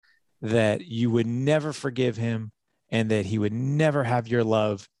that you would never forgive him and that he would never have your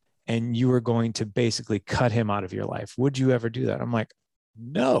love and you were going to basically cut him out of your life. Would you ever do that? I'm like,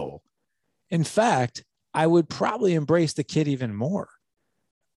 no. In fact, I would probably embrace the kid even more.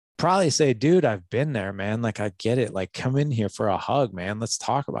 Probably say, dude, I've been there, man. Like, I get it. Like, come in here for a hug, man. Let's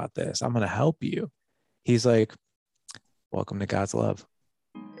talk about this. I'm going to help you. He's like, welcome to God's love.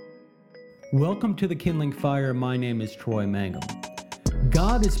 Welcome to the Kindling Fire. My name is Troy Mangum.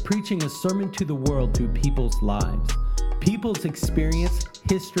 God is preaching a sermon to the world through people's lives. People's experience,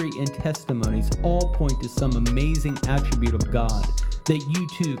 history, and testimonies all point to some amazing attribute of God that you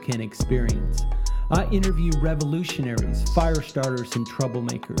too can experience. I interview revolutionaries, fire starters, and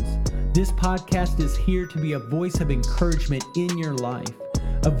troublemakers. This podcast is here to be a voice of encouragement in your life.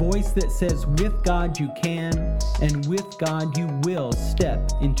 A voice that says, with God you can, and with God you will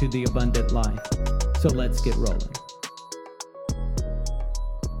step into the abundant life. So let's get rolling.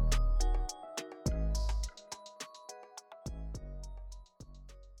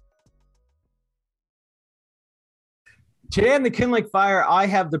 Today on the Kindling Fire, I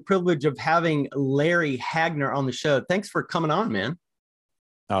have the privilege of having Larry Hagner on the show. Thanks for coming on, man.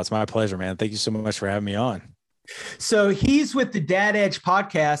 Oh, it's my pleasure, man. Thank you so much for having me on. So he's with the Dad Edge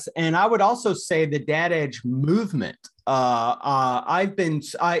podcast, and I would also say the Dad Edge movement. I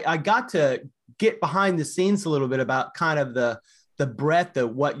got to get behind the scenes a little bit about kind of the breadth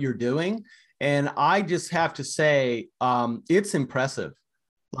of what you're doing, and I just have to say it's impressive.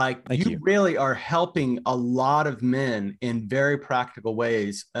 Like you really are helping a lot of men in very practical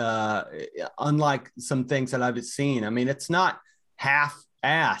ways, unlike some things that I've seen. I mean, it's not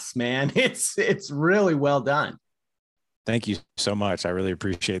half-ass, man. It's really well done. Thank you so much. I really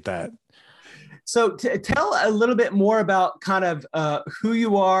appreciate that. So tell a little bit more about kind of who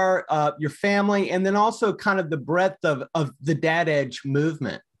you are, your family, and then also kind of the breadth of the Dad Edge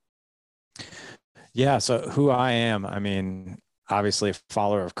movement. Yeah. So who I am, I mean, obviously a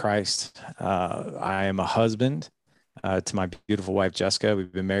follower of Christ. I am a husband to my beautiful wife, Jessica. We've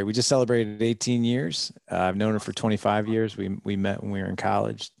been married. We just celebrated 18 years. I've known her for 25 years. We met when we were in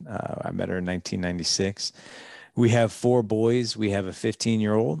college. I met her in 1996. We have 4 boys. We have a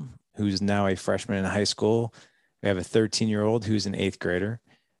 15-year-old who's now a freshman in high school. We have a 13-year-old who's an 8th grader.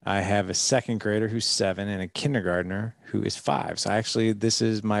 I have a 2nd grader who's 7 and a kindergartner who is 5. So actually, this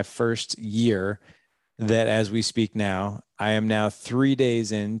is my first year that as we speak now, I am now 3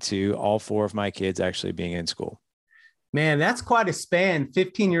 days into all 4 of my kids actually being in school. Man, that's quite a span.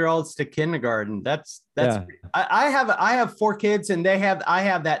 15-year-olds to kindergarten. That's yeah. I have 4 kids and I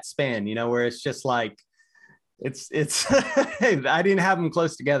have that span, you know, where it's just like, it's I didn't have them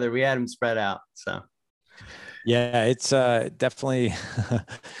close together. We had them spread out. So yeah, it's definitely,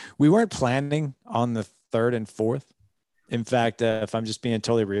 we weren't planning on the 3rd and 4th. In fact, if I'm just being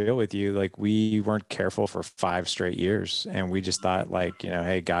totally real with you, like we weren't careful for 5 straight years. And we just thought like, you know,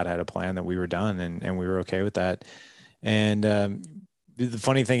 hey, God had a plan that we were done and we were okay with that. And the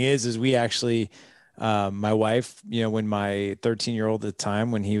funny thing is we actually, my wife, you know, when my 13-year-old at the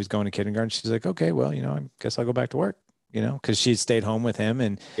time, when he was going to kindergarten, she's like, okay, well, you know, I guess I'll go back to work, you know, because she stayed home with him.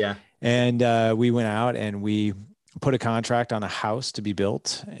 And yeah. And we went out and we put a contract on a house to be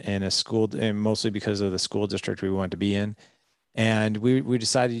built in a school, and mostly because of the school district we wanted to be in. And we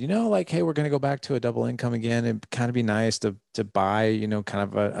decided, you know, like, hey, we're going to go back to a double income again. And kind of be nice to buy, you know, kind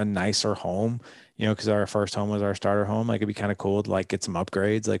of a nicer home, you know, because our first home was our starter home. Like it'd be kind of cool to like get some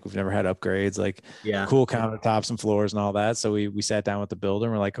upgrades. Like we've never had upgrades, like cool countertops and floors and all that. So we sat down with the builder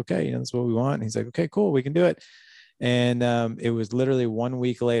and we're like, okay, you know, that's what we want. And he's like, okay, cool, we can do it. And it was literally 1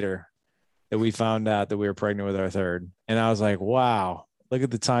 week later that we found out that we were pregnant with our 3rd. And I was like, wow, look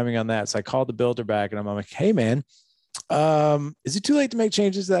at the timing on that. So I called the builder back and I'm like, hey man, is it too late to make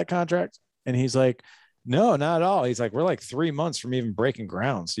changes to that contract? And he's like, no, not at all. He's like, we're like 3 months from even breaking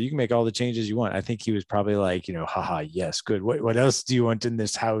ground. So you can make all the changes you want. I think he was probably like, you know, haha, yes, good. What else do you want in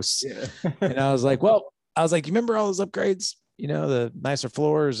this house? Yeah. And I was like, you remember all those upgrades, you know, the nicer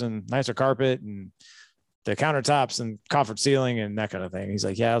floors and nicer carpet and the countertops and coffered ceiling and that kind of thing. He's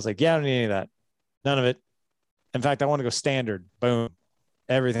like, yeah. I was like, yeah, I don't need any of that. None of it. In fact, I want to go standard. Boom.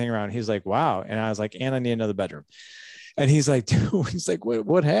 Everything around. He's like, wow. And I was like, and I need another bedroom. And he's like, dude, he's like,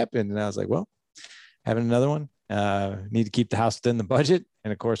 what happened? And I was like, well, having another one, need to keep the house within the budget.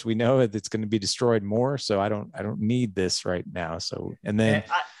 And of course we know that it's going to be destroyed more. So I don't need this right now. So, and then,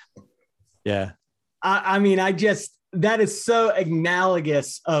 I mean, that is so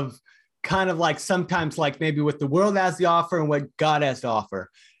analogous of kind of like sometimes like maybe what the world has to offer and what God has to offer.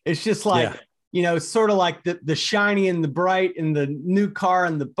 It's just like, you know, sort of like the shiny and the bright and the new car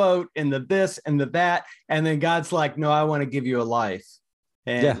and the boat and the this and the that. And then God's like, no, I want to give you a life.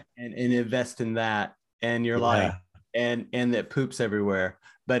 Yeah. and invest in that. And you're like, Yeah. and that poops everywhere,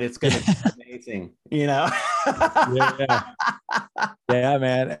 but it's going to Yeah. be amazing, you know? Yeah. Yeah,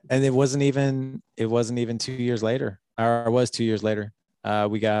 man. And it wasn't even 2 years later, or it was 2 years later.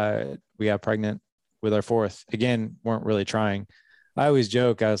 We got pregnant with our fourth. Again, weren't really trying. I always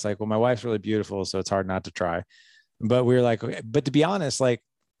joke, I was like, well, my wife's really beautiful, so it's hard not to try. But we were like, okay. But to be honest, like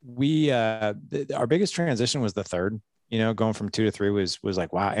our biggest transition was the third, going from 2 to 3 was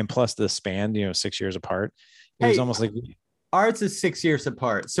like, wow. And plus the span, 6 years apart. It was Hey, almost like, ours is 6 years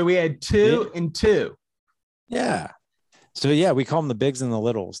apart. So we had yeah. 2 and 2. Yeah. So yeah, we call them the bigs and the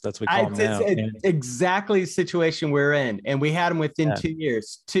littles. That's what we call them now. It's exactly the situation we're in. And we had them within 2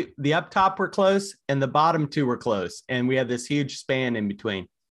 years. The up top were close and the bottom two were close. And we had this huge span in between.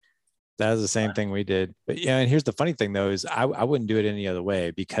 That was the same thing we did. But yeah, and here's the funny thing though, is I wouldn't do it any other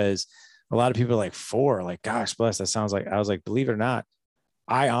way, because a lot of people are like, 4, like, gosh, bless, that sounds like, I was like, believe it or not,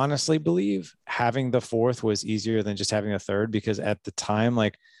 I honestly believe having the fourth was easier than just having a third, because at the time,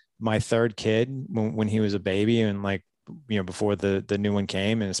 like my third kid, when he was a baby, and like, before the new one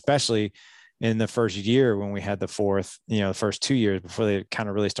came, and especially in the first year when we had the fourth, the first 2 years before they kind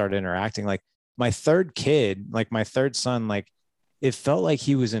of really started interacting, like my third kid, like my third son, like it felt like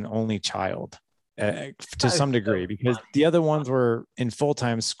he was an only child to some degree, because the other ones were in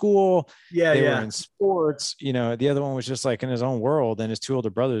full-time school. They were in sports, the other one was just like in his own world, and his 2 older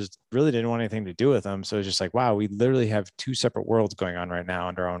brothers really didn't want anything to do with him. So it's just like, wow, we literally have 2 separate worlds going on right now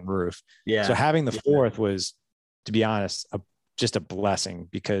under our own roof. Yeah. So having the fourth was, to be honest, just a blessing,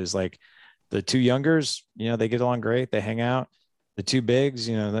 because like the 2 youngers, they get along great. They hang out. The 2 bigs,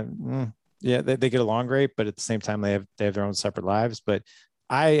 they get along great, but at the same time, they have their own separate lives. But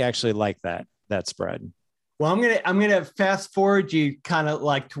I actually like that spread. Well, I'm gonna fast forward you kind of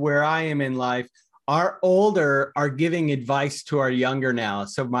like to where I am in life. Our older are giving advice to our younger now.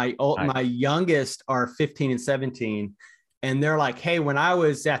 So my youngest are 15 and 17. And they're like, hey, when I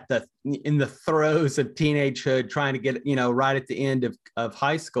was in the throes of teenagehood, trying to get, right at the end of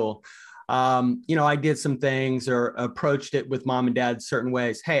high school, I did some things or approached it with mom and dad certain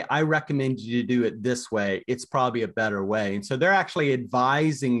ways. Hey, I recommend you to do it this way. It's probably a better way. And so they're actually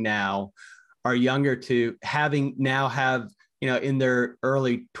advising now our younger to have, in their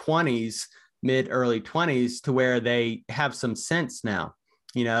early 20s, mid early 20s, to where they have some sense now.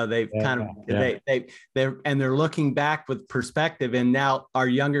 They've they're looking back with perspective, and now our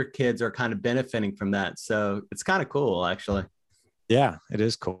younger kids are kind of benefiting from that. So it's kind of cool, actually. Yeah, it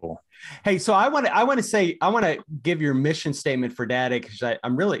is cool. Hey, so I want to give your mission statement for Dad Edge, because I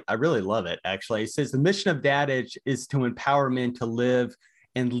really love it. Actually, it says the mission of Dad Edge is to empower men to live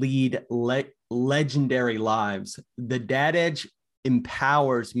and lead legendary lives. The Dad Edge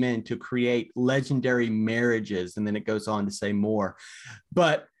empowers men to create legendary marriages. And then it goes on to say more.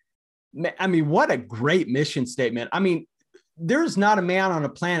 But I mean, what a great mission statement. I mean, there's not a man on a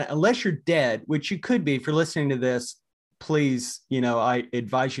planet, unless you're dead, which you could be if you're listening to this. Please, I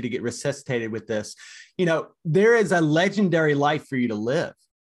advise you to get resuscitated with this. There is a legendary life for you to live.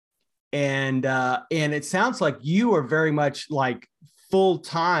 And it sounds like you are very much like full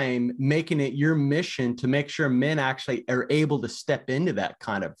time, making it your mission to make sure men actually are able to step into that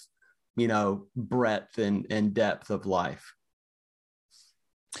kind of, breadth and depth of life.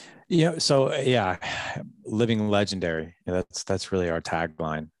 So yeah, living legendary. That's really our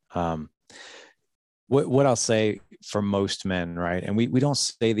tagline. What I'll say for most men, right? And we don't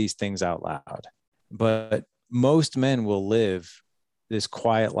say these things out loud, but most men will live this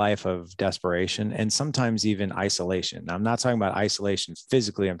quiet life of desperation and sometimes even isolation. Now, I'm not talking about isolation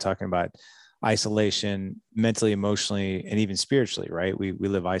physically. I'm talking about isolation mentally, emotionally, and even spiritually, right? We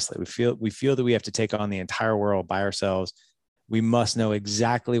live isolated. We feel that we have to take on the entire world by ourselves. We must know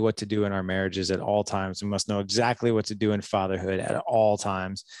exactly what to do in our marriages at all times. We must know exactly what to do in fatherhood at all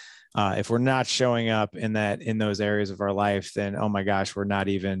times. If we're not showing up in those areas of our life, then, oh my gosh, we're not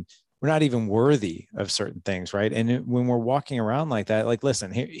even worthy of certain things, right? And when we're walking around like that, like,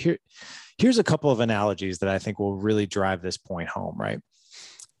 listen, here's a couple of analogies that I think will really drive this point home, right?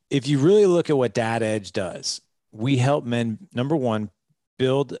 If you really look at what Dad Edge does, we help men, number one,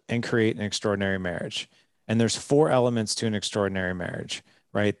 build and create an extraordinary marriage. And there's 4 elements to an extraordinary marriage,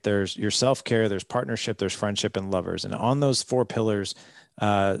 right? There's your self-care, there's partnership, there's friendship, and lovers. And on those 4 pillars,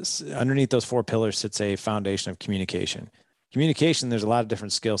 underneath those 4 pillars sits a foundation of communication. Communication, there's a lot of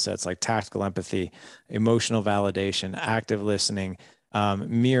different skill sets like tactical empathy, emotional validation, active listening,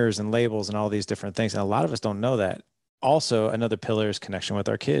 mirrors and labels, and all these different things. And a lot of us don't know that. Also, another pillar is connection with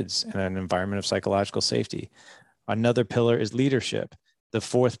our kids and an environment of psychological safety. Another pillar is leadership. The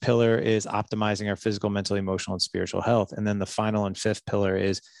fourth pillar is optimizing our physical, mental, emotional, and spiritual health. And then the final and fifth pillar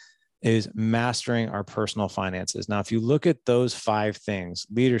is mastering our personal finances. Now, if you look at those 5 things,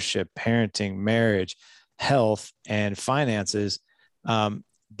 leadership, parenting, marriage, health, and finances,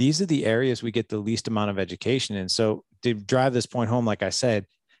 these are the areas we get the least amount of education in. So to drive this point home, like I said,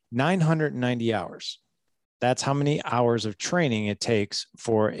 990 hours. That's how many hours of training it takes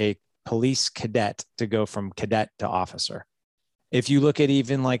for a police cadet to go from cadet to officer. If you look at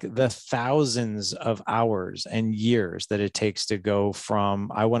even like the thousands of hours and years that it takes to go from,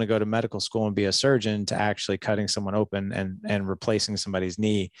 I want to go to medical school and be a surgeon, to actually cutting someone open and replacing somebody's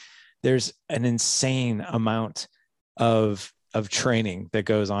knee, there's an insane amount of training that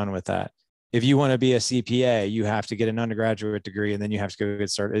goes on with that. If you want to be a CPA, you have to get an undergraduate degree, and then you have to go get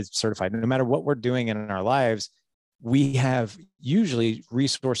certified. No matter what we're doing in our lives, we have usually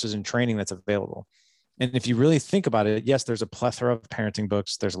resources and training that's available. And if you really think about it, yes, there's a plethora of parenting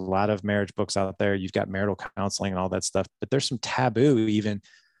books. There's a lot of marriage books out there. You've got marital counseling and all that stuff, but there's some taboo even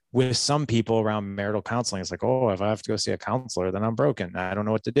with some people around marital counseling. It's like, oh, if I have to go see a counselor, then I'm broken. I don't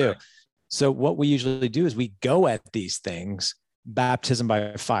know what to do. So what we usually do is we go at these things, baptism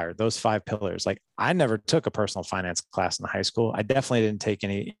by fire, those 5 pillars. Like, I never took a personal finance class in high school. I definitely didn't take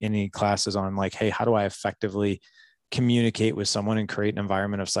any classes on like, hey, how do I effectively communicate with someone and create an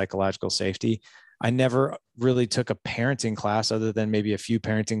environment of psychological safety? I never really took a parenting class, other than maybe a few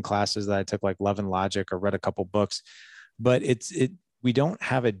parenting classes that I took, like Love and Logic, or read a couple books. But we don't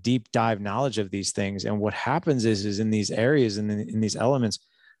have a deep dive knowledge of these things. And what happens is in these areas and in these elements,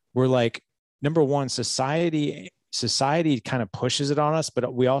 we're like, number one, society kind of pushes it on us,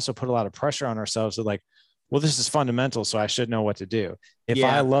 but we also put a lot of pressure on ourselves. So like, well, this is fundamental, so I should know what to do. If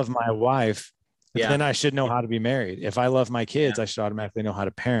I love my wife, then I should know how to be married. If I love my kids, I should automatically know how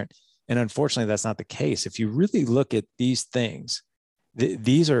to parent. And unfortunately, that's not the case. If you really look at these things,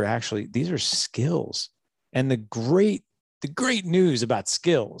 these are skills. And the great news about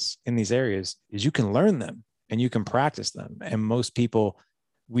skills in these areas is you can learn them and you can practice them. And most people,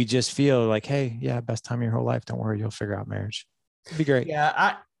 we just feel like, hey, best time of your whole life. Don't worry, you'll figure out marriage. It'd be great.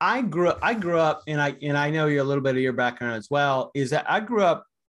 Yeah, I grew up, and I know you're a little bit of your background as well, is that I grew up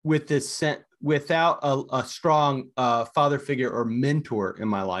with this without a strong father figure or mentor in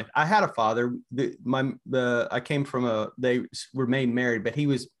my life. I had a father. I came from they remained married, but he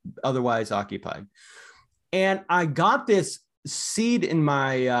was otherwise occupied. And I got this seed in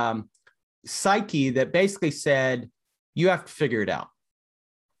my psyche that basically said, you have to figure it out.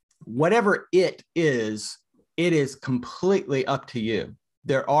 Whatever it is completely up to you.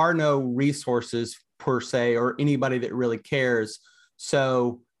 There are no resources per se, or anybody that really cares.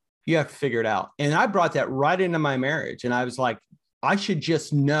 So you have to figure it out. And I brought that right into my marriage. And I was like, I should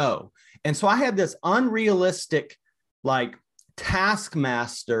just know. And so I had this unrealistic, like,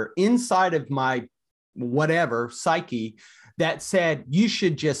 taskmaster inside of my whatever psyche that said, you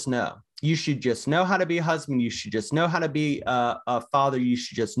should just know. You should just know how to be a husband. You should just know how to be a father. You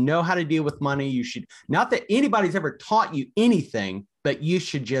should just know how to deal with money. You should, not that anybody's ever taught you anything, but you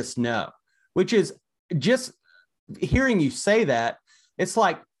should just know, which is just hearing you say that. It's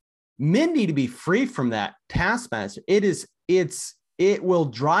like, men need to be free from that taskmaster. It will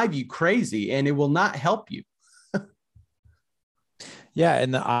drive you crazy and it will not help you. Yeah.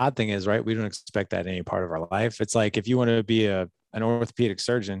 And the odd thing is, right, we don't expect that in any part of our life. It's like, if you want to be an orthopedic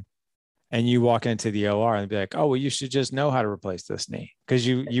surgeon and you walk into the OR and be like, oh, well, you should just know how to replace this knee because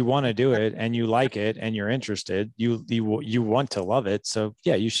you want to do it and you like it and you're interested. You want to love it. So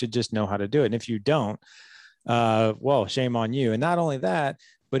yeah, you should just know how to do it. And if you don't, well, shame on you. And not only that,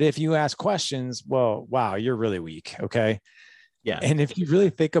 but if you ask questions, well, wow, you're really weak. Okay. Yeah. And if you really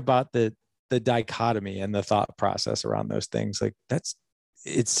think about the dichotomy and the thought process around those things, like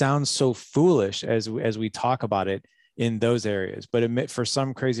it sounds so foolish as we talk about it in those areas, but for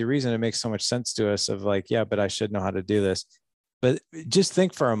some crazy reason, it makes so much sense to us of like, yeah, but I should know how to do this. But just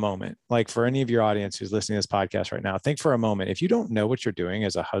think for a moment, like for any of your audience who's listening to this podcast right now, think for a moment. If you don't know what you're doing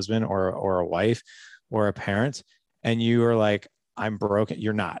as a husband or a wife or a parent, and you are like, I'm broken,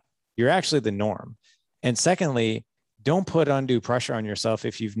 you're not. You're actually the norm. And secondly, don't put undue pressure on yourself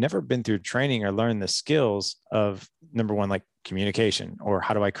if you've never been through training or learned the skills of, number one, like communication, or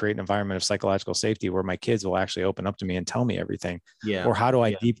how do I create an environment of psychological safety where my kids will actually open up to me and tell me everything? Yeah. Or how do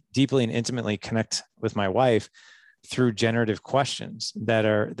I deeply and intimately connect with my wife through generative questions that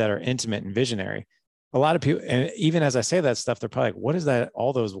are intimate and visionary? A lot of people, and even as I say that stuff, they're probably like, what does that,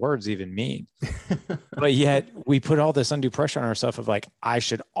 all those words even mean? But yet we put all this undue pressure on ourselves of like, I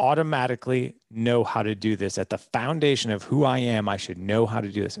should automatically know how to do this at the foundation of who I am. I should know how to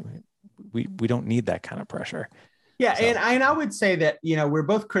do this. We don't need that kind of pressure. Yeah, So and I would say that, you know, we're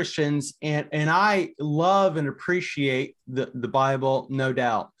both Christians, and I love and appreciate the Bible, no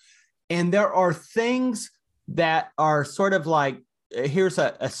doubt. And there are things that are sort of like, here's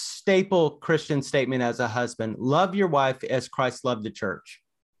a staple Christian statement as a husband: love your wife as Christ loved the church,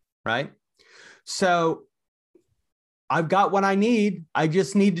 right? So I've got what I need. I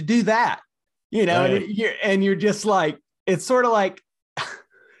just need to do that, you know, right. and you're just like, it's sort of like,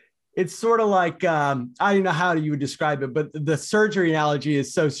 it's sort of like, I don't know how you would describe it, but the surgery analogy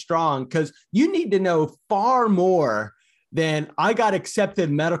is so strong, because you need to know far more than I got accepted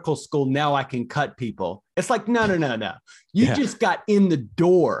in medical school, now I can cut people. It's like, no, no, no, no. You Yeah. just got in the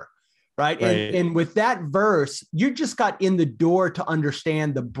door, right? Right. And with that verse, you just got in the door to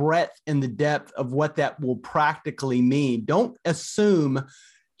understand the breadth and the depth of what that will practically mean. Don't assume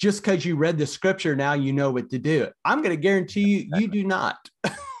just because you read the scripture, now you know what to do. I'm going to guarantee you, you do not.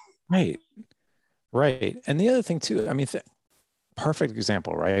 Right. Right. And the other thing too, I mean, perfect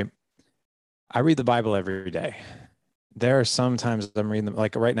example, right? I read the Bible every day. There are some times I'm reading them,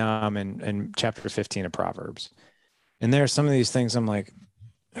 like right now I'm in chapter 15 of Proverbs. And there are some of these things I'm like,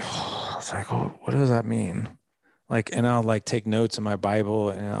 oh, it's like, oh, what does that mean? Like, and I'll like take notes in my Bible,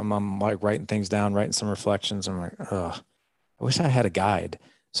 and I'm like writing things down, writing some reflections. I'm like, oh, I wish I had a guide.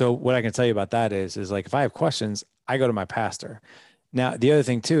 So what I can tell you about that is like, if I have questions, I go to my pastor. Now, the other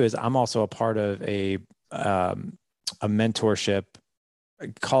thing too is I'm also a part of a mentorship,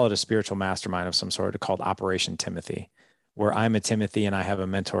 call it a spiritual mastermind of some sort, called Operation Timothy, where I'm a Timothy and I have a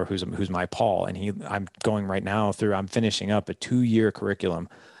mentor who's my Paul, and I'm going right now through, I'm finishing up a 2-year curriculum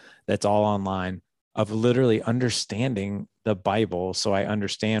that's all online of literally understanding the Bible, so I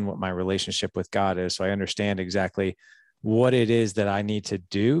understand what my relationship with God is, so I understand exactly what it is that I need to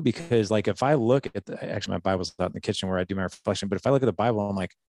do. Because like, if I look at actually my Bible's out in the kitchen where I do my reflection, but if I look at the Bible, I'm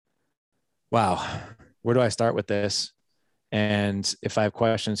like, wow, where do I start with this? And if I have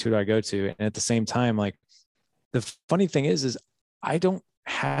questions, who do I go to? And at the same time, like, the funny thing is I don't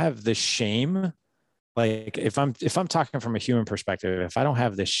have the shame. Like, if I'm talking from a human perspective, if I don't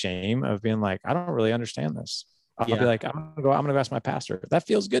have the shame of being like, I don't really understand this, I'll be like, I'm gonna go ask my pastor. That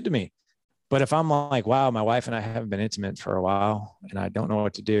feels good to me. But if I'm like, wow, my wife and I haven't been intimate for a while and I don't know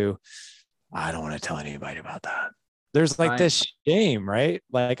what to do, I don't want to tell anybody about that. There's like this shame, right?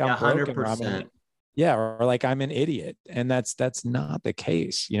 Like, I'm Yeah, broken, or 100%. or like I'm an idiot. And that's not the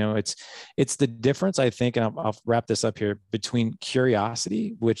case. You know, it's the difference, I think, and I'll wrap this up here, between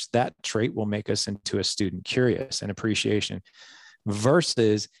curiosity, which that trait will make us into a student, curious and appreciation,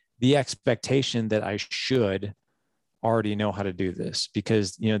 versus the expectation that I should already know how to do this.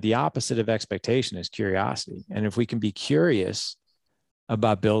 Because, you know, the opposite of expectation is curiosity. And if we can be curious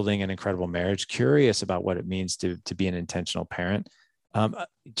about building an incredible marriage, curious about what it means to be an intentional parent,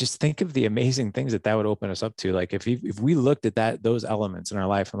 just think of the amazing things that would open us up to. Like, if we looked at those elements in our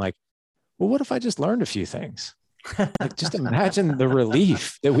life and like, well, what if I just learned a few things? Like, just imagine the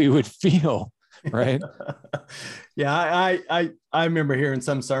relief that we would feel, right? Yeah, I remember hearing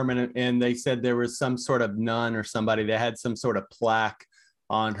some sermon, and they said there was some sort of nun or somebody that had some sort of plaque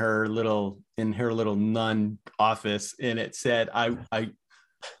on her little nun office, and it said,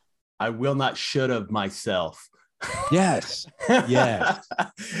 I will not should have myself. Yes. Yes.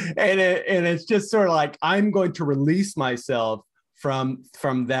 And it's just sort of like, I'm going to release myself from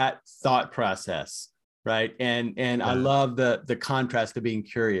that thought process. Right. And I love the contrast of being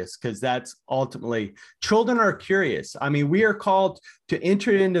curious, because that's ultimately, children are curious. I mean, we are called to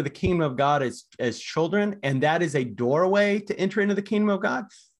enter into the kingdom of God as children, and that is a doorway to enter into the kingdom of God.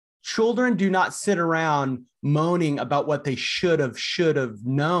 Children do not sit around moaning about what they should have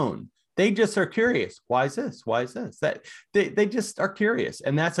known. They just are curious. Why is this? Why is this? That they just are curious.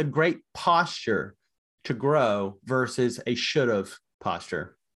 And that's a great posture to grow versus a should have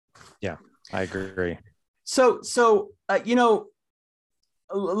posture. Yeah, I agree. So you know,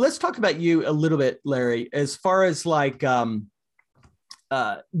 let's talk about you a little bit, Larry, as far as like your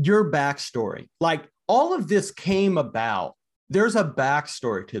backstory. Like, all of this came about. There's a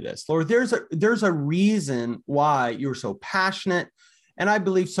backstory to this, Lord. There's a reason why you're so passionate, and I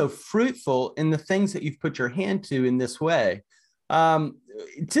believe so fruitful in the things that you've put your hand to in this way.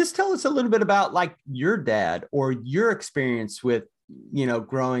 Just tell us a little bit about like your dad or your experience with, you know,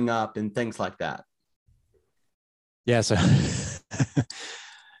 growing up and things like that. Yeah. So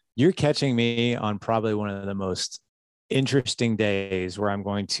you're catching me on probably one of the most interesting days where I'm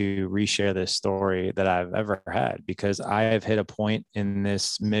going to reshare this story that I've ever had, because I have hit a point in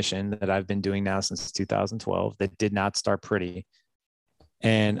this mission that I've been doing now since 2012 that did not start pretty.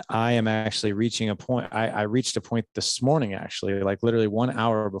 And I am actually reaching a point. I reached a point this morning, actually, like literally 1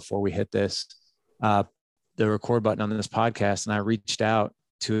 hour before we hit this. the record button on this podcast, and I reached out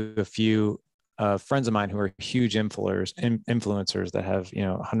to a few friends of mine who are huge influencers that have, you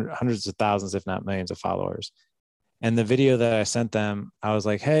know, hundreds of thousands, if not millions of followers. And the video that I sent them, I was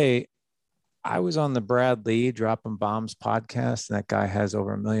like, hey, I was on the Brad Lee Dropping Bombs podcast, and that guy has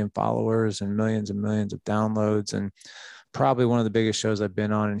over 1 million followers and millions of downloads, and probably one of the biggest shows I've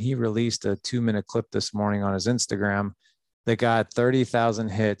been on. And he released a 2-minute clip this morning on his Instagram that got 30,000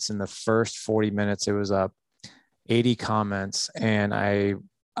 hits in the first 40 minutes it was up, 80 comments. And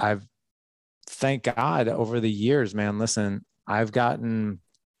I've thank God over the years, man, listen, I've gotten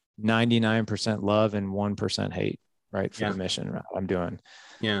 99% love and 1% hate, right? For the mission I'm doing.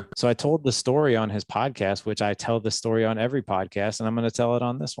 Yeah. So I told the story on his podcast, which I tell the story on every podcast, and I'm going to tell it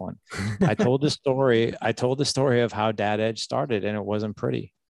on this one. I told the story of how Dad Edge started, and it wasn't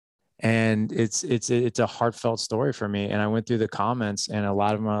pretty. And it's a heartfelt story for me. And I went through the comments, and a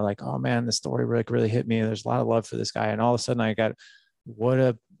lot of them are like, oh man, the story really hit me. There's a lot of love for this guy. And all of a sudden I got, what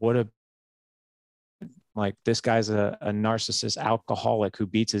a, like, this guy's a narcissist alcoholic who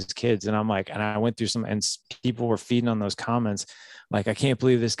beats his kids. And I'm like, and I went through some, and people were feeding on those comments. Like, I can't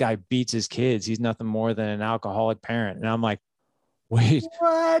believe this guy beats his kids. He's nothing more than an alcoholic parent. And I'm like, wait,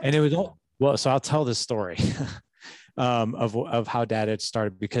 what? And it was, well, so I'll tell this story of how Dad Edge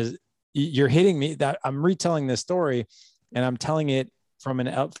started, because you're hitting me that I'm retelling this story, and I'm telling it from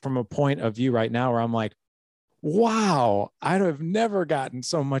a point of view right now where I'm like, wow, I have never gotten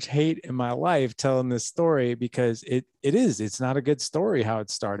so much hate in my life telling this story, because it's not a good story how it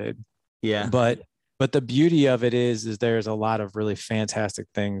started. Yeah. But the beauty of it is there's a lot of really fantastic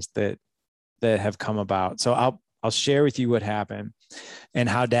things that have come about. So I'll share with you what happened and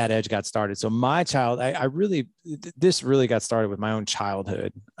how Dad Edge got started. So this really got started with my own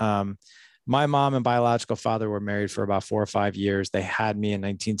childhood. My mom and biological father were married for about 4 or 5 years. They had me in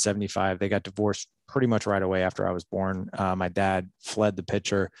 1975. They got divorced pretty much right away after I was born. My dad fled the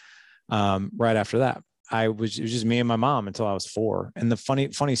picture right after that. It was just me and my mom until I was 4. And the funny,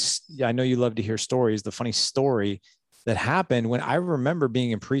 I know you love to hear stories. The funny story that happened when I remember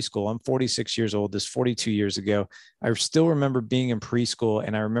being in preschool, I'm 46 years old, this 42 years ago. I still remember being in preschool,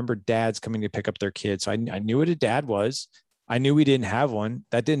 and I remember dads coming to pick up their kids. So I knew what a dad was. I knew we didn't have one.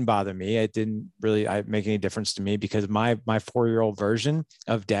 That didn't bother me. It didn't really make any difference to me, because my 4-year-old version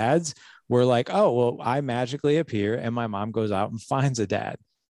of dads were like, oh, well, I magically appear and my mom goes out and finds a dad.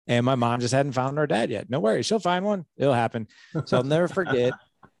 And my mom just hadn't found her dad yet. No worries, she'll find one. It'll happen. So I'll never forget.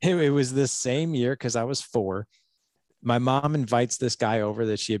 It was this same year, because I was 4. My mom invites this guy over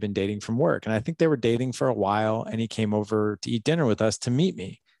that she had been dating from work. And I think they were dating for a while, and he came over to eat dinner with us to meet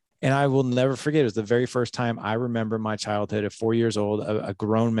me. And I will never forget, it was the very first time I remember my childhood at 4 years old, a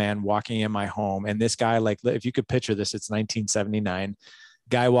grown man walking in my home. And this guy, like, if you could picture this, it's 1979.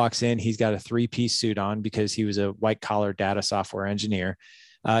 Guy walks in, he's got a 3-piece suit on because he was a white collar data software engineer.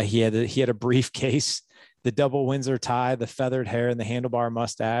 He had a briefcase, the double Windsor tie, the feathered hair, and the handlebar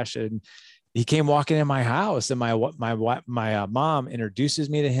mustache. And he came walking in my house, and my mom introduces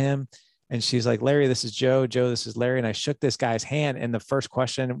me to him. And she's like, Larry, this is Joe. Joe, this is Larry. And I shook this guy's hand. And the first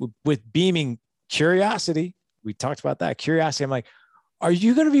question, with beaming curiosity, we talked about that curiosity. I'm like, are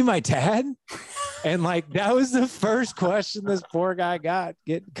you going to be my dad? And like, that was the first question this poor guy got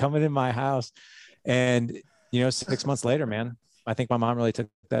coming in my house. And, 6 months later, man, I think my mom really took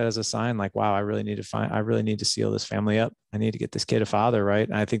that as a sign, like, wow, I really need to seal this family up. I need to get this kid a father. Right.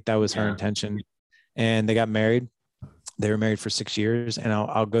 And I think that was her intention. And they got married. They were married for 6 years, and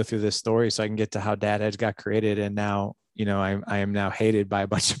I'll go through this story so I can get to how Dad Edge got created. And now, I am now hated by a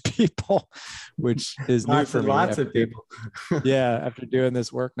bunch of people, which is new for me. Lots of people. After doing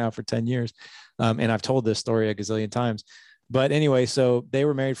this work now for 10 years. And I've told this story a gazillion times. But anyway, so they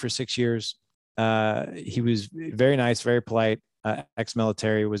were married for 6 years. He was very nice, very polite,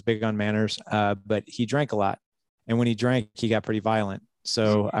 ex-military, was big on manners, but he drank a lot. And when he drank, he got pretty violent.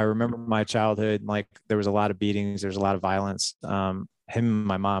 So I remember my childhood, like, there was a lot of beatings. There's a lot of violence. Him and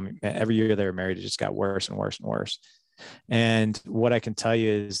my mom, every year they were married, it just got worse and worse and worse. And what I can tell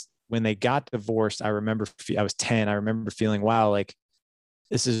you is, when they got divorced, I remember I was 10. I remember feeling, wow, like,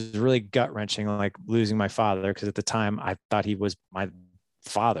 this is really gut wrenching, like losing my father. Cause at the time I thought he was my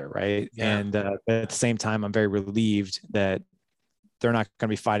father. Right. Yeah. And but at the same time, I'm very relieved that they're not going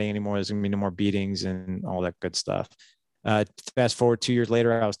to be fighting anymore. There's going to be no more beatings and all that good stuff. Fast forward 2 years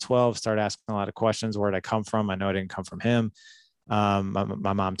later, I was 12, started asking a lot of questions. Where did I come from? I know I didn't come from him. My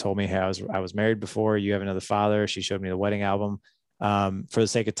mom told me, hey, I was married before. You have another father. She showed me the wedding album. For the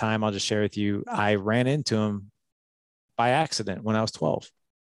sake of time, I'll just share with you, I ran into him by accident when I was 12.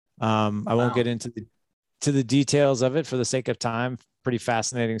 I won't get into the details of it for the sake of time. Pretty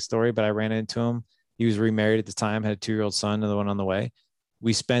fascinating story, but I ran into him. He was remarried at the time, had a 2-year-old son, another one on the way.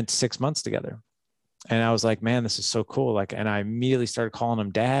 We spent 6 months together. And I was like, man, this is so cool. Like, and I immediately started calling him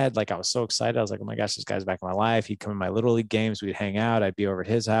dad. Like, I was so excited. I was like, oh my gosh, this guy's back in my life. He'd come in my little league games. We'd hang out. I'd be over at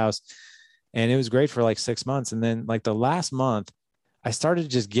his house. And it was great for like 6 months. And then like the last month, I started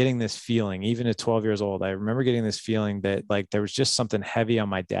just getting this feeling, even at 12 years old. I remember getting this feeling that like there was just something heavy on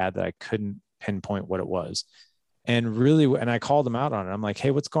my dad that I couldn't pinpoint what it was. And really, and I called him out on it. I'm like, hey,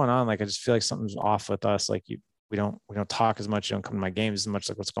 what's going on? Like, I just feel like something's off with us. Like we don't talk as much. You don't come to my games as much.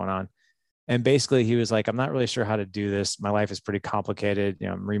 Like, what's going on? And basically he was like, I'm not really sure how to do this. My life is pretty complicated. You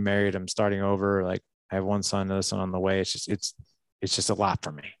know, I'm remarried. I'm starting over. Like, I have one son, another son on the way. It's just a lot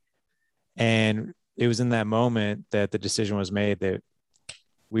for me. And it was in that moment that the decision was made that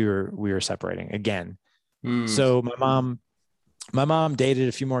we were separating again. So my mom dated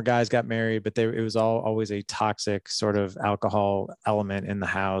a few more guys, got married, but it was always a toxic sort of alcohol element in the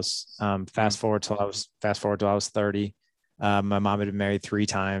house. Fast forward till I was 30. My mom had been married 3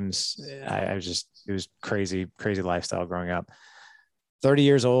 times. It was crazy lifestyle growing up. 30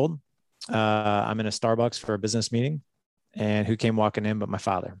 years old. I'm in a Starbucks for a business meeting, and who came walking in but my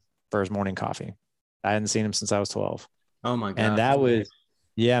father for his morning coffee. I hadn't seen him since I was 12. Oh my God. And that was,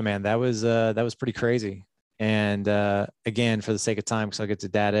 yeah, man, that was pretty crazy. And again, for the sake of time, because I'll get to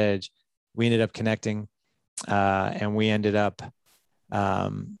Dad Edge, we ended up connecting, and we ended up,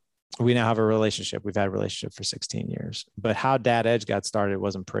 we now have a relationship. We've had a relationship for 16 years. But how Dad Edge got started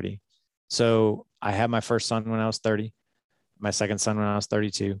wasn't pretty. So I had my first son when I was 30, my second son when I was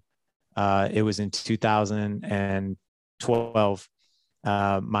 32. It was in 2012.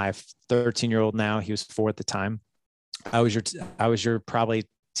 My 13-year-old now, he was 4 at the time. I was your probably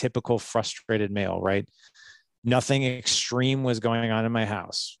typical frustrated male, right? Nothing extreme was going on in my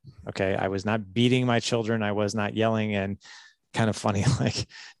house. Okay. I was not beating my children. I was not yelling. And kind of funny, like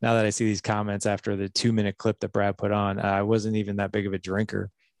now that I see these comments after the 2-minute clip that Brad put on, I wasn't even that big of a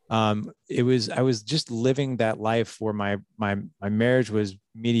drinker. I was just living that life where my marriage was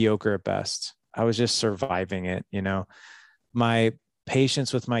mediocre at best. I was just surviving it. You know, my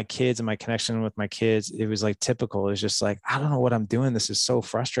patience with my kids and my connection with my kids, it was like typical. It was just like, I don't know what I'm doing. This is so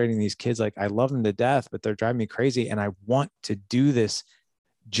frustrating. These kids, like, I love them to death, but they're driving me crazy. And I want to do this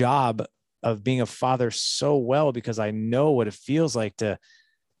job of being a father so well, because I know what it feels like to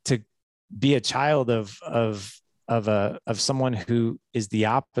be a child of someone who is the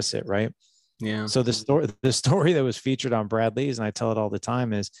opposite. Right. Yeah. So the story that was featured on Brad Lee's, and I tell it all the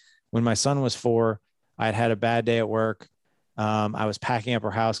time, is when my son was 4, I had a bad day at work. I was packing up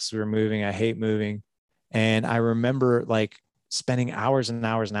our house because we were moving. I hate moving. And I remember like spending hours and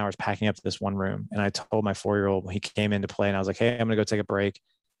hours and hours packing up this one room. And I told my 4-year-old when he came in to play, and I was like, hey, I'm going to go take a break.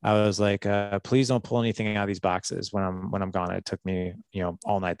 I was like, please don't pull anything out of these boxes when I'm gone. It took me,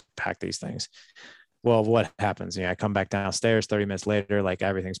 all night to pack these things. Well, what happens? I come back downstairs 30 minutes later, like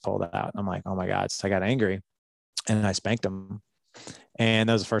everything's pulled out. I'm like, oh my God. So I got angry and I spanked him. And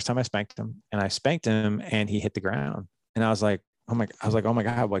that was the first time I spanked him, and I spanked him and he hit the ground. And I was like, oh my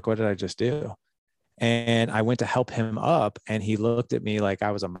God, like, what did I just do? And I went to help him up, and he looked at me like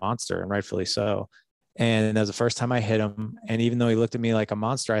I was a monster, and rightfully so. And that was the first time I hit him. And even though he looked at me like a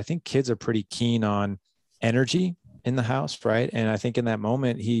monster, I think kids are pretty keen on energy in the house. Right. And I think in that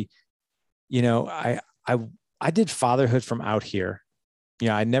moment, I did fatherhood from out here.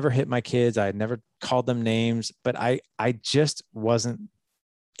 I never hit my kids. I had never called them names, but I just wasn't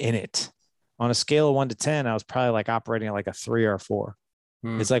in it. On a scale of 1 to 10, I was probably like operating at like a 3 or a 4.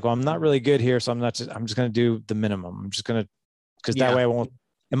 It's like, well, I'm not really good here. So I'm just going to do the minimum. I'm just going to, because that way I won't.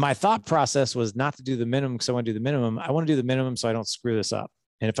 And my thought process was not to do the minimum because I want to do the minimum. I want to do the minimum so I don't screw this up.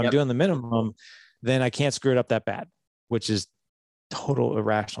 And if I'm doing the minimum, then I can't screw it up that bad, which is total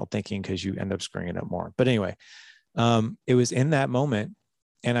irrational thinking because you end up screwing it up more. But anyway, it was in that moment.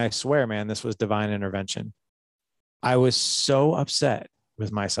 And I swear, man, this was divine intervention. I was so upset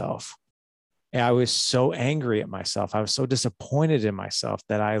with myself. And I was so angry at myself. I was so disappointed in myself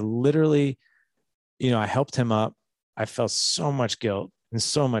that I literally, I helped him up. I felt so much guilt and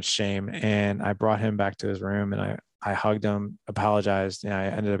so much shame. And I brought him back to his room, and I hugged him, apologized. And I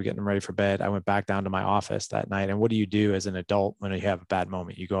ended up getting him ready for bed. I went back down to my office that night. And what do you do as an adult when you have a bad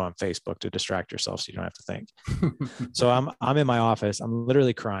moment? You go on Facebook to distract yourself so you don't have to think. So I'm in my office. I'm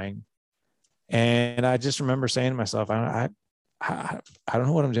literally crying. And I just remember saying to myself, I don't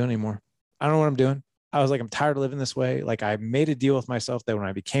know what I'm doing anymore. I don't know what I'm doing. I was like, I'm tired of living this way. Like, I made a deal with myself that when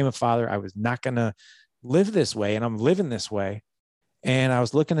I became a father, I was not going to live this way. And I'm living this way. And I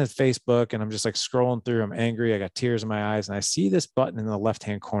was looking at Facebook, and I'm just like scrolling through. I'm angry. I got tears in my eyes. And I see this button in the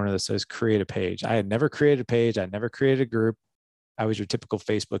left-hand corner that says create a page. I had never created a page. I never created a group. I was your typical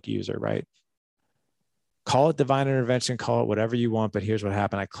Facebook user, right? call it divine intervention, call it whatever you want, but here's what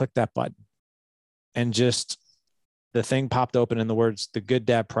happened. I clicked that button and just the thing popped open in the words, The Good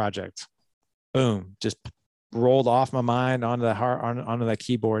Dad Project. Boom, just rolled off my mind onto the heart, onto that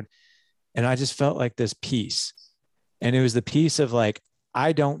keyboard. And I just felt like this peace. And it was the peace of like,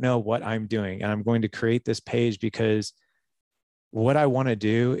 I don't know what I'm doing. And I'm going to create this page because what I want to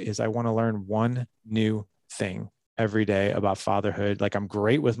do is I want to learn one new thing every day about fatherhood. Like I'm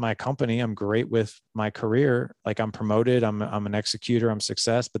great with my company. I'm great with my career. Like I'm promoted. I'm an executor. I'm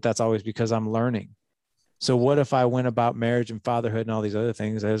success, but that's always because I'm learning. So what if I went about marriage and fatherhood and all these other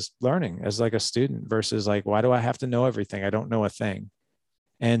things as learning, as like a student versus like, why do I have to know everything? I don't know a thing.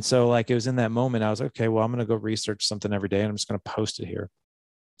 And so like, it was in that moment, I was okay, well, I'm going to go research something every day and I'm just going to post it here.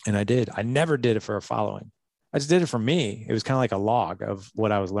 And I did. I never did it for a following. I just did it for me. It was kind of like a log of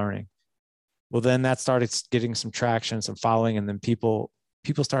what I was learning. Well, then that started getting some traction, some following. And then people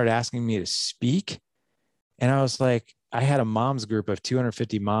started asking me to speak. And I was like, I had a moms group of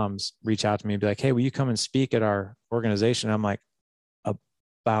 250 moms reach out to me and be like, hey, will you come and speak at our organization? I'm like,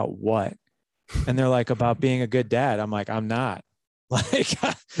 about what? And they're like, about being a good dad. I'm like, I'm not. Like,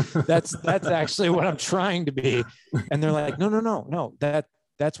 that's actually what I'm trying to be. And they're like, no,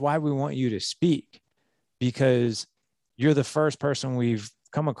 that's why we want you to speak, because you're the first person we've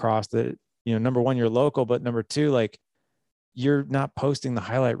come across that, you know, number one, you're local, but number two, like, you're not posting the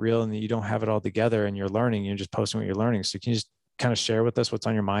highlight reel and you don't have it all together and you're learning, you're just posting what you're learning. So can you just kind of share with us what's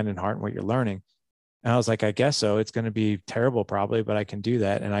on your mind and heart and what you're learning? And I was like, I guess so. It's going to be terrible probably, but I can do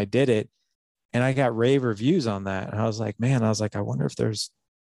that. And I did it. And I got rave reviews on that. And I was like, man, I wonder if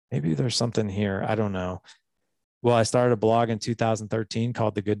maybe there's something here. I don't know. Well, I started a blog in 2013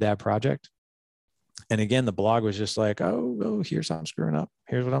 called The Good Dad Project. And again, the blog was just like, oh, here's how I'm screwing up.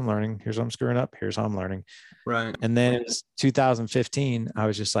 Here's what I'm learning. Here's what I'm screwing up. Here's how I'm learning. Right. And then it was 2015. I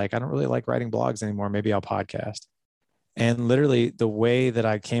was just like, I don't really like writing blogs anymore. Maybe I'll podcast. And literally the way that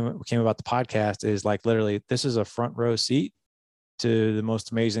I came about the podcast is like, literally, this is a front row seat to the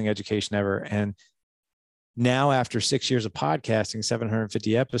most amazing education ever. And now after 6 years of podcasting,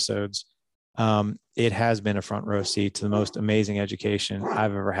 750 episodes, it has been a front row seat to the most amazing education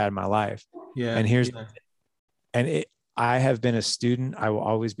I've ever had in my life. Yeah. And I have been a student. I will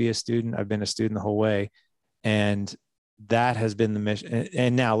always be a student. I've been a student the whole way. And that has been the mission.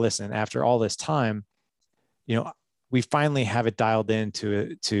 And now listen, after all this time, you know, we finally have it dialed in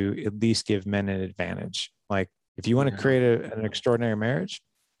to at least give men an advantage. Like if you want to create an extraordinary marriage,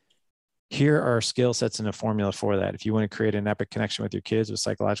 here are skill sets and a formula for that. If you want to create an epic connection with your kids with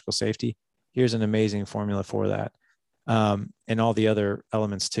psychological safety, here's an amazing formula for that. And all the other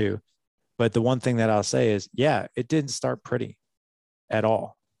elements too. But the one thing that I'll say is, yeah, it didn't start pretty at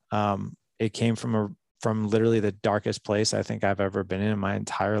all. It came from literally the darkest place I think I've ever been in my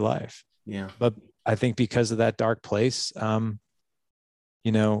entire life. Yeah. But I think because of that dark place,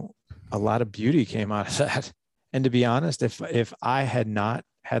 you know, a lot of beauty came out of that. And to be honest, if I had not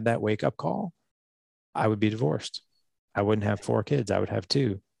had that wake up call, I would be divorced. I wouldn't have 4 kids. I would have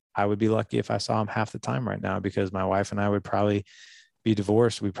 2. I would be lucky if I saw them half the time right now, because my wife and I would probably be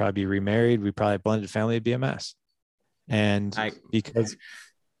divorced. We'd probably be remarried. We'd probably blended family. It'd be a mess. And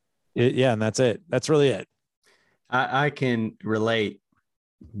and that's it. That's really it. I can relate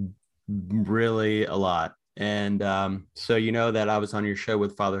really a lot. And so, you know, that I was on your show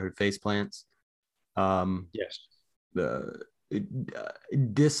with Fatherhood Face Plants. Yes.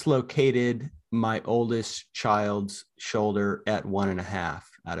 Dislocated my oldest child's shoulder at 1.5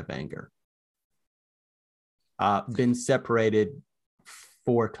 out of anger. Been separated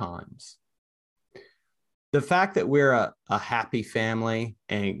 4 times. The fact that we're a happy family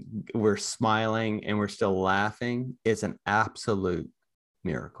and we're smiling and we're still laughing is an absolute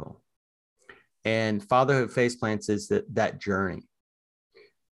miracle. And Fatherhood Face Plants is that journey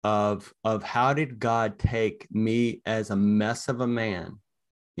of how did God take me as a mess of a man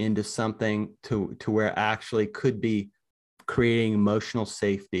into something to where actually could be creating emotional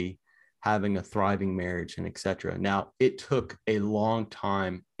safety, having a thriving marriage, and etc. Now, it took a long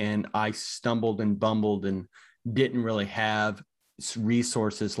time, and I stumbled and bumbled and didn't really have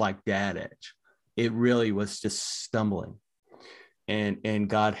resources like Dad Edge. It really was just stumbling, and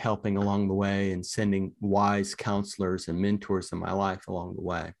God helping along the way and sending wise counselors and mentors in my life along the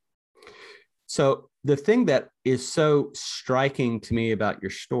way. So the thing that is so striking to me about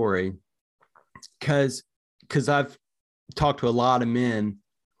your story, because I've talked to a lot of men,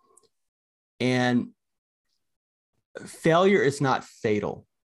 and failure is not fatal.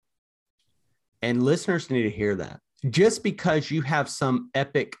 And listeners need to hear that. Just because you have some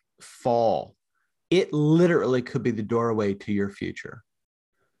epic fall, it literally could be the doorway to your future.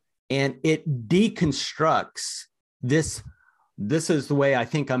 and it deconstructs this. This is the way I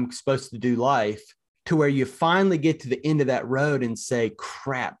think I'm supposed to do life, to where you finally get to the end of that road and say,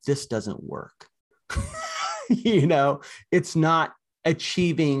 crap, this doesn't work. It's not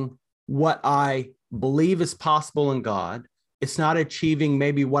achieving what I believe is possible in God. It's not achieving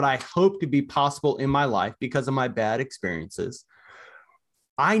maybe what I hope to be possible in my life because of my bad experiences.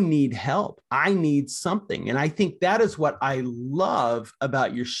 I need help. I need something. And I think that is what I love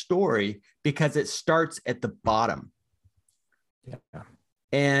about your story, because it starts at the bottom. Yeah.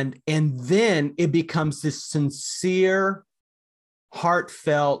 And then it becomes this sincere,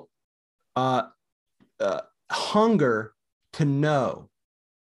 heartfelt hunger to know,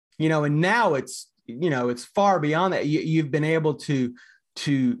 and now it's far beyond that. You've been able to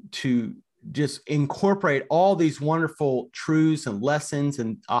just incorporate all these wonderful truths and lessons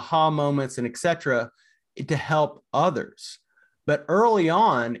and aha moments and etc. to help others. But early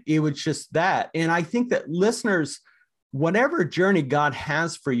on, it was just that. And I think that listeners, whatever journey God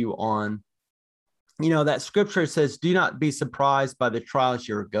has for you on, that scripture says, do not be surprised by the trials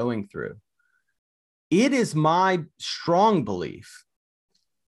you're going through. It is my strong belief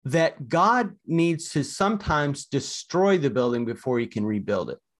that God needs to sometimes destroy the building before he can rebuild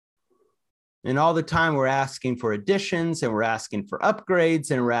it. And all the time we're asking for additions, and we're asking for upgrades,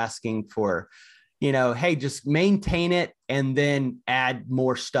 and we're asking for, hey, just maintain it and then add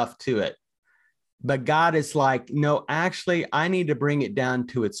more stuff to it. But God is like, no, actually, I need to bring it down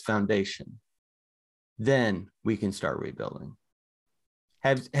to its foundation. Then we can start rebuilding.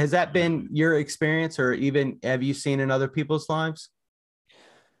 Has that been your experience, or even have you seen in other people's lives?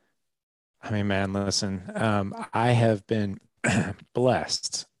 I mean, man, listen, I have been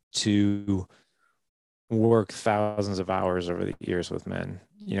blessed to work thousands of hours over the years with men.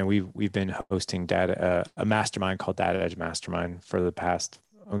 We've been hosting a mastermind called Dad Edge Mastermind for the past,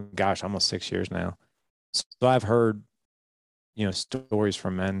 almost 6 years now. So I've heard, stories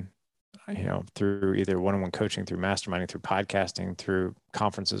from men, through either one-on-one coaching, through masterminding, through podcasting, through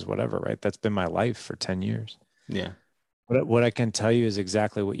conferences, whatever, right? That's been my life for 10 years. Yeah. But what I can tell you is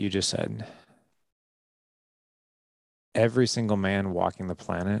exactly what you just said. Every single man walking the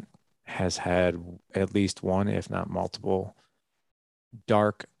planet has had at least one, if not multiple,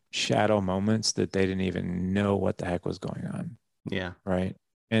 dark shadow moments that they didn't even know what the heck was going on. Yeah. Right.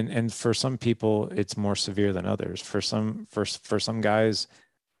 And for some people, it's more severe than others. For some guys,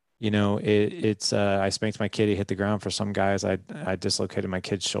 it's I spanked my kid, he hit the ground. For some guys, I dislocated my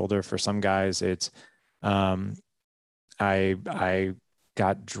kid's shoulder. For some guys, it's I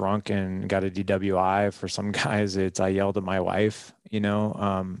got drunk and got a DWI. For some guys, it's I yelled at my wife.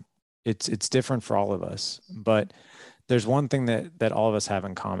 It's different for all of us. But there's one thing that all of us have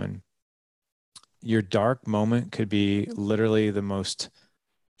in common. Your dark moment could be literally the most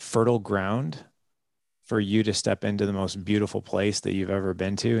fertile ground for you to step into the most beautiful place that you've ever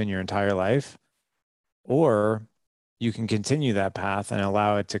been to in your entire life. Or you can continue that path and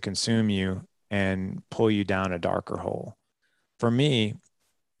allow it to consume you and pull you down a darker hole. For me,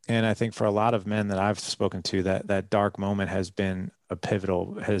 and I think for a lot of men that I've spoken to, that dark moment has been a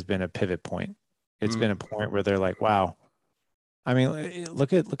pivot point. It's been a point where they're like, wow. I mean,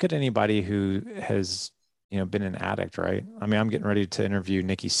 look at anybody who has, been an addict, right? I mean, I'm getting ready to interview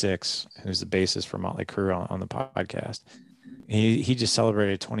Nikki Sixx, who's the bassist for Motley Crue on the podcast. He just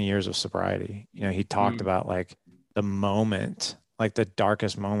celebrated 20 years of sobriety. He talked about like the moment, like the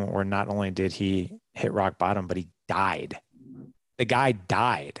darkest moment where not only did he hit rock bottom, but he died. The guy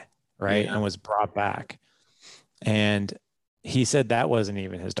died, right? Yeah. And was brought back. And he said that wasn't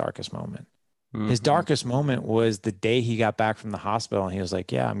even his darkest moment. Mm-hmm. His darkest moment was the day he got back from the hospital and he was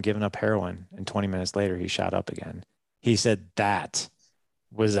like, yeah, I'm giving up heroin. And 20 minutes later, he shot up again. He said that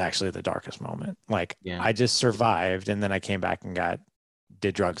was actually the darkest moment. Like, yeah. I just survived and then I came back and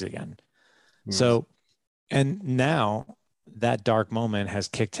did drugs again. Yes. So, and now that dark moment has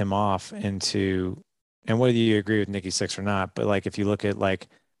kicked him off into, and whether you agree with Nikki Sixx or not, but like, if you look at like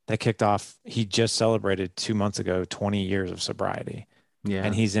that kicked off, he just celebrated 2 months ago, 20 years of sobriety. Yeah.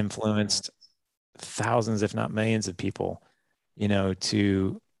 And he's influenced thousands, if not millions of people,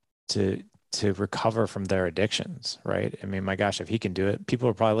 to recover from their addictions. Right. I mean, my gosh, if he can do it, people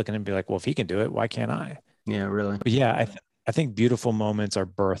are probably looking and be like, well, if he can do it, why can't I? Yeah, really. But yeah, I think beautiful moments are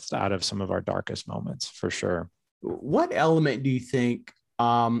birthed out of some of our darkest moments for sure. What element do you think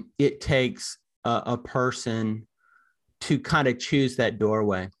it takes a person to kind of choose that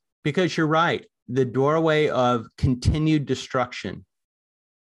doorway? Because you're right, the doorway of continued destruction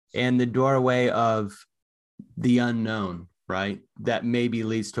and the doorway of the unknown, right? That maybe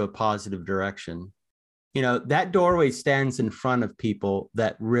leads to a positive direction. You know, that doorway stands in front of people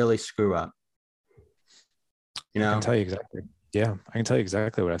that really screw up. You I know, can tell you exactly. Yeah, I can tell you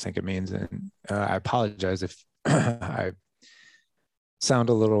exactly what I think it means. And I apologize if I sound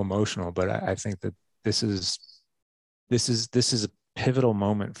a little emotional, but I think that this is a pivotal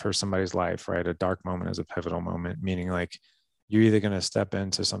moment for somebody's life, right? A dark moment is a pivotal moment, meaning like you're either going to step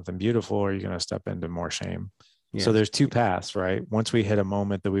into something beautiful or you're going to step into more shame. yes. So there's two paths, right? Once we hit a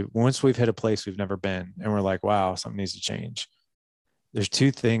moment that once we've hit a place we've never been and we're like, wow, something needs to change. There's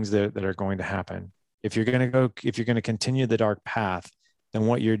two things that are going to happen. If you're going to continue the dark path, then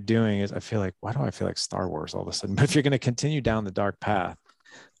what you're doing is, I feel like, why do I feel like Star Wars all of a sudden? But if you're going to continue down the dark path,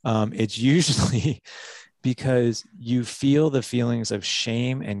 it's usually because you feel the feelings of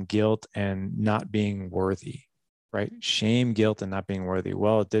shame and guilt and not being worthy, right? Shame, guilt, and not being worthy.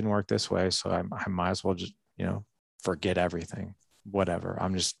 Well, it didn't work this way, so I might as well just, forget everything, whatever.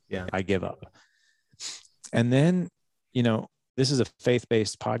 I give up. And then, this is a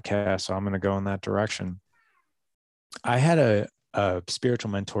faith-based podcast, so I'm going to go in that direction. I had a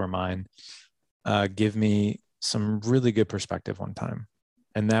spiritual mentor of mine give me some really good perspective one time.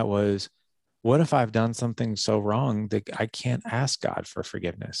 And that was, what if I've done something so wrong that I can't ask God for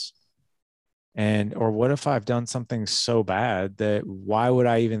forgiveness? Or what if I've done something so bad that why would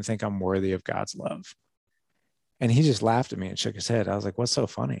I even think I'm worthy of God's love? And he just laughed at me and shook his head. I was like, what's so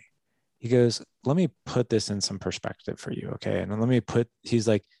funny? He goes, let me put this in some perspective for you. Okay. And he's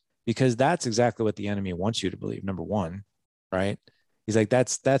like, because that's exactly what the enemy wants you to believe. Number one, right? He's like,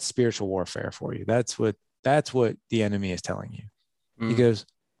 that's spiritual warfare for you. That's what the enemy is telling you. He goes,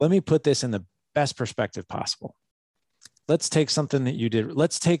 let me put this in the best perspective possible. Let's take something that you did.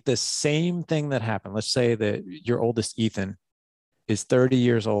 Let's take the same thing that happened. Let's say that your oldest Ethan is 30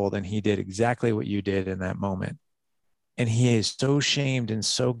 years old and he did exactly what you did in that moment. And he is so shamed and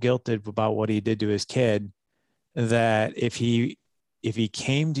so guilted about what he did to his kid that if he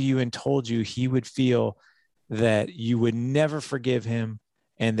came to you and told you, he would feel that you would never forgive him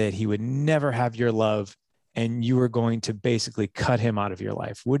and that he would never have your love and you were going to basically cut him out of your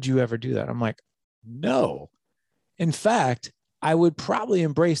life. Would you ever do that? I'm like, no. In fact, I would probably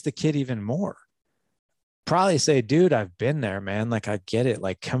embrace the kid even more. Probably say, dude, I've been there, man. Like, I get it.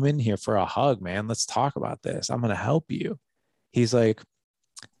 Like, come in here for a hug, man. Let's talk about this. I'm going to help you. He's like,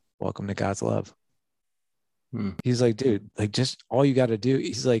 welcome to God's love. He's like, dude, like just all you got to do.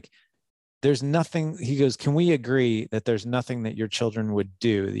 He's like, there's nothing. He goes, can we agree that there's nothing that your children would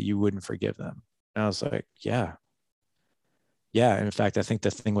do that you wouldn't forgive them? And I was like, yeah. Yeah. In fact, I think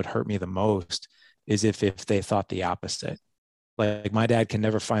the thing would hurt me the most is if they thought the opposite. Like my dad can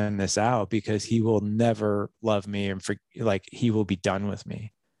never find this out because he will never love me and he will be done with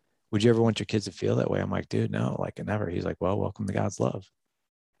me. Would you ever want your kids to feel that way? I'm like, dude, no, like never. He's like, well, welcome to God's love.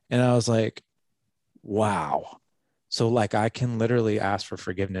 And I was like, wow. So like I can literally ask for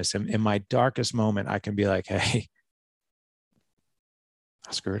forgiveness. And in my darkest moment, I can be like, hey,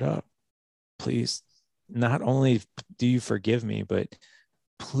 I screwed up. Please, not only do you forgive me, but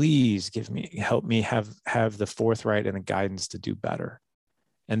please help me have the forthright and the guidance to do better.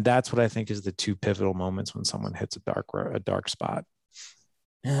 And that's what I think is the two pivotal moments when someone hits a dark spot.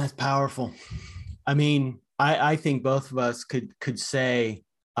 Yeah, that's powerful. I mean, I think both of us could say,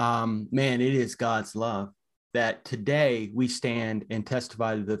 man, it is God's love that today we stand and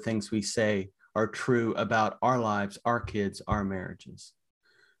testify to the things we say are true about our lives, our kids, our marriages.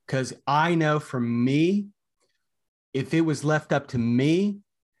 Because I know for me, if it was left up to me,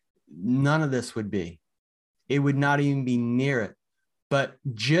 none of this would be. It would not even be near it. But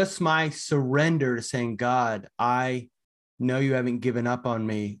just my surrender to saying, God, I know you haven't given up on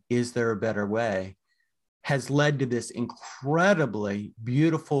me. Is there a better way? Has led to this incredibly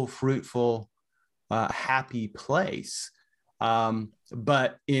beautiful, fruitful, happy place.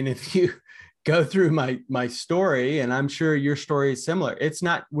 But if you go through my story, and I'm sure your story is similar, it's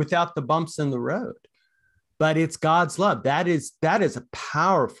not without the bumps in the road. But it's God's love. That is a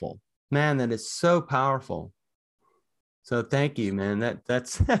powerful, man, that is so powerful. So thank you, man.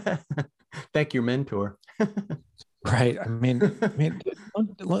 That's thank your mentor. Right. I mean,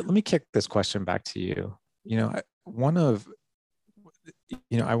 let me kick this question back to you. I went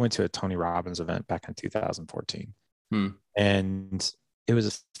to a Tony Robbins event back in 2014 and it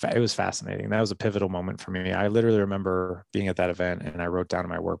was fascinating. That was a pivotal moment for me. I literally remember being at that event and I wrote down in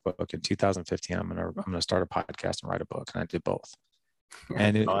my workbook in 2015, I'm going to start a podcast and write a book. And I did both.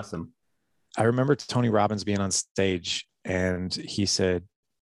 And awesome. I remember Tony Robbins being on stage and he said,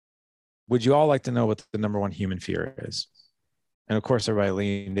 would you all like to know what the number one human fear is? And of course, everybody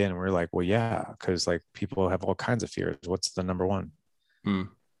leaned in and we were like, well, yeah, because like people have all kinds of fears. What's the number one?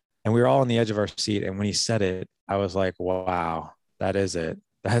 And we were all on the edge of our seat. And when he said it, I was like, wow, that is it.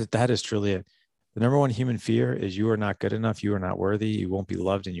 That is truly it. The number one human fear is you are not good enough. You are not worthy. You won't be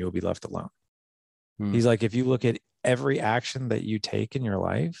loved, and you will be left alone. He's like, if you look at every action that you take in your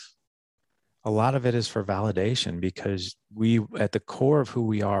life, a lot of it is for validation, because we, at the core of who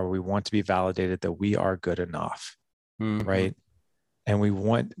we are, we want to be validated that we are good enough. Right. And we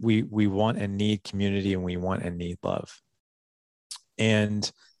want and need community, and we want and need love.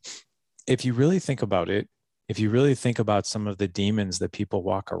 And if you really think about it, if you really think about some of the demons that people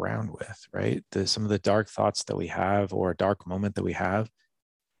walk around with, right? Some of the dark thoughts that we have, or a dark moment that we have,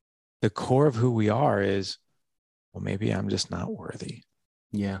 the core of who we are is, well, maybe I'm just not worthy.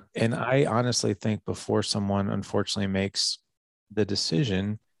 Yeah. And I honestly think before someone unfortunately makes the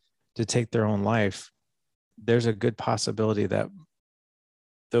decision to take their own life, there's a good possibility that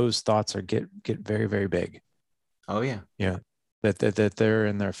those thoughts get very, very big. Oh yeah. Yeah. That they're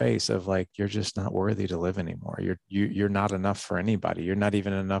in their face of like, you're just not worthy to live anymore. You're not enough for anybody. You're not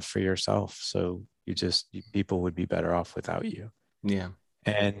even enough for yourself. So people would be better off without you. Yeah.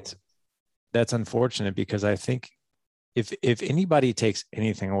 And that's unfortunate, because I think if anybody takes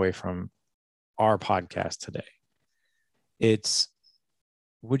anything away from our podcast today, it's,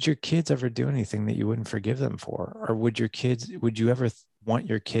 would your kids ever do anything that you wouldn't forgive them for? Or would you ever want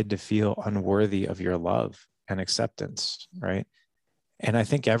your kid to feel unworthy of your love and acceptance? Right. And I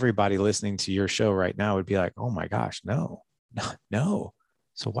think everybody listening to your show right now would be like, oh my gosh, no.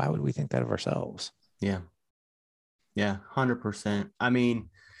 So why would we think that of ourselves? Yeah. Yeah. 100%. I mean,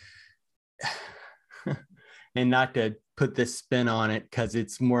 and not to put this spin on it, because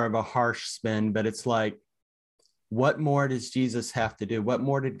it's more of a harsh spin, but it's like, what more does Jesus have to do? What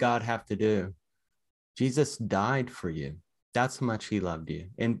more did God have to do? Jesus died for you. That's how much he loved you.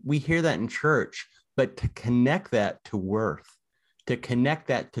 And we hear that in church, but to connect that to worth, to connect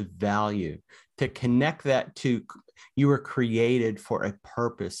that to value, to connect that to, you were created for a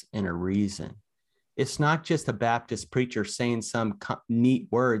purpose and a reason. It's not just a Baptist preacher saying some neat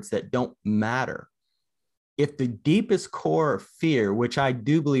words that don't matter. If the deepest core of fear, which I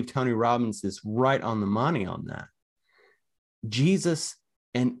do believe Tony Robbins is right on the money on that, Jesus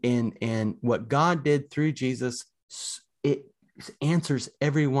and what God did through Jesus, it answers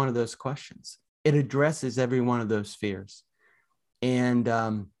every one of those questions. It addresses every one of those fears. And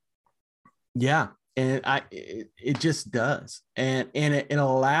it just does. And it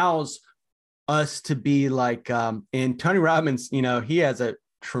allows us to be like, and Tony Robbins, he has a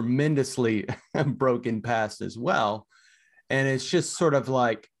tremendously broken past as well. And it's just sort of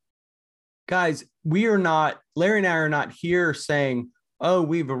like, guys, Larry and I are not here saying, oh,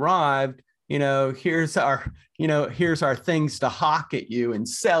 we've arrived, here's our things to hawk at you and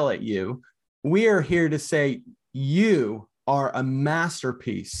sell at you. We are here to say, you are a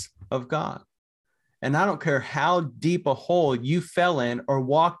masterpiece of God. And I don't care how deep a hole you fell in or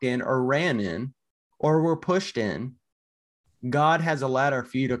walked in or ran in or were pushed in, God has a ladder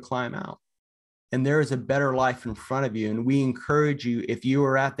for you to climb out. And there is a better life in front of you. And we encourage you, if you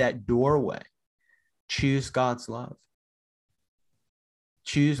are at that doorway, choose God's love.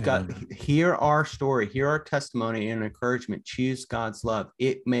 Choose God. Hear our story, hear our testimony and encouragement. Choose God's love.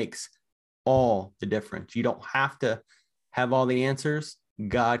 It makes all the difference. You don't have to have all the answers.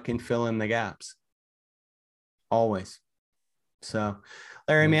 God can fill in the gaps. Always. So,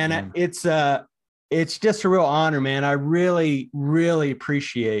 Larry, man, it's just a real honor, man. I really, really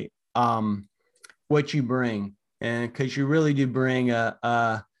appreciate what you bring, and because you really do bring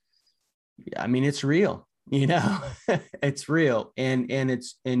it's real, it's real, and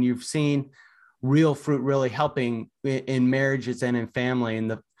you've seen real fruit really helping in marriages and in family.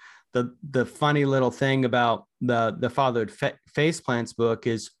 And the funny little thing about the Fatherhood Face Plants book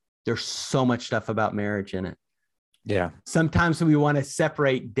is there's so much stuff about marriage in it. Yeah. Sometimes we want to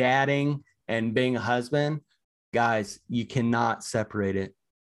separate dadding and being a husband. Guys, you cannot separate it.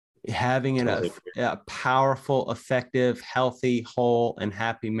 Having a powerful, effective, healthy, whole, and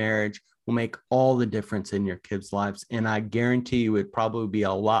happy marriage will make all the difference in your kids' lives. And I guarantee you it probably be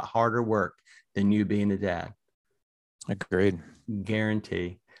a lot harder work than you being a dad. Agreed.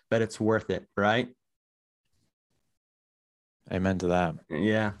 Guarantee. But it's worth it, right? Amen to that.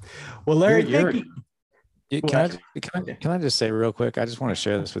 Yeah. Well, Larry, thank you. Can I just say real quick? I just want to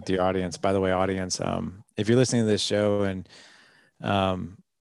share this with the audience. By the way, audience, if you're listening to this show, and I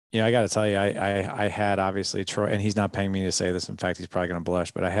got to tell you, I had obviously Troy, and he's not paying me to say this. In fact, he's probably going to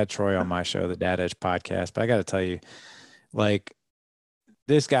blush. But I had Troy on my show, the Dad Edge podcast. But I got to tell you, like,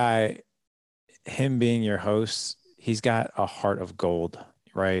 this guy, him being your host, he's got a heart of gold,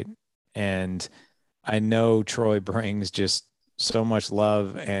 right? And I know Troy brings just so much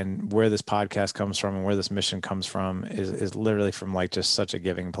love, and where this podcast comes from and where this mission comes from is literally from like just such a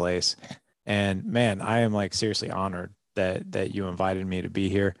giving place. And man, I am like seriously honored that you invited me to be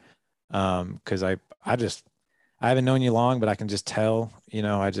here. Cause I haven't known you long, but I can just tell,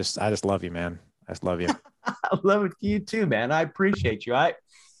 I just love you, man. I just love you. I love it. You too, man. I appreciate you. I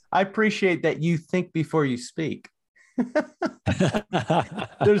appreciate that you think before you speak.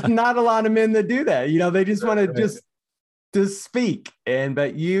 There's not a lot of men that do that. They just want to just speak.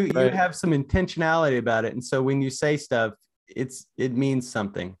 But you have some intentionality about it. And so when you say stuff, it means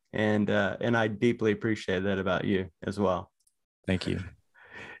something. And I deeply appreciate that about you as well. Thank you.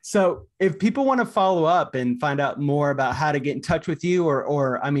 So if people want to follow up and find out more about how to get in touch with you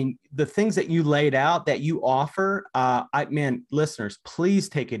or I mean, the things that you laid out that you offer, listeners, please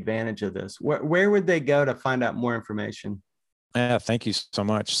take advantage of this. Where would they go to find out more information? Yeah, thank you so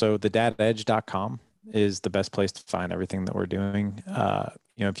much. So thedadedge.com is the best place to find everything that we're doing.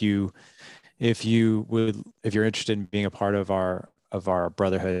 If you're interested in being a part of our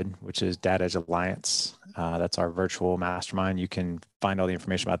brotherhood, which is Dad Edge Alliance, that's our virtual mastermind. You can find all the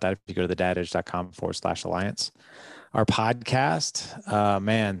information about that if you go to thedadedge.com/alliance. Our podcast,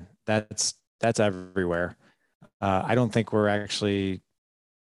 man, that's everywhere. I think we're actually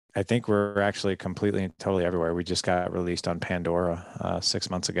completely and totally everywhere. We just got released on Pandora 6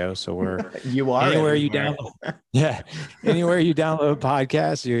 months ago. So we're anywhere you download. Yeah. Anywhere you download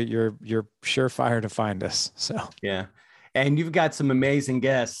podcasts, you're surefire to find us. So yeah. And you've got some amazing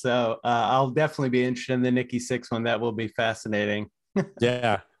guests. So I'll definitely be interested in the Nikki Sixx one. That will be fascinating.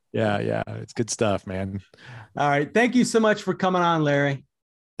 Yeah. It's good stuff, man. All right. Thank you so much for coming on, Larry.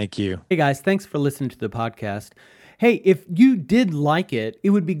 Thank you. Hey guys, thanks for listening to the podcast. Hey, if you did like it, it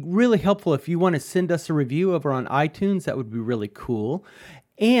would be really helpful if you want to send us a review over on iTunes. That would be really cool.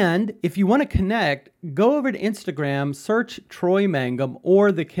 And if you want to connect, go over to Instagram, search Troy Mangum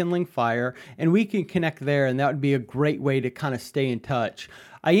or The Kindling Fire, and we can connect there. And that would be a great way to kind of stay in touch.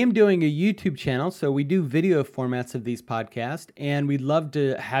 I am doing a YouTube channel, so we do video formats of these podcasts, and we'd love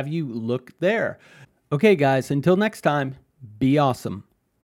to have you look there. Okay, guys, until next time, be awesome.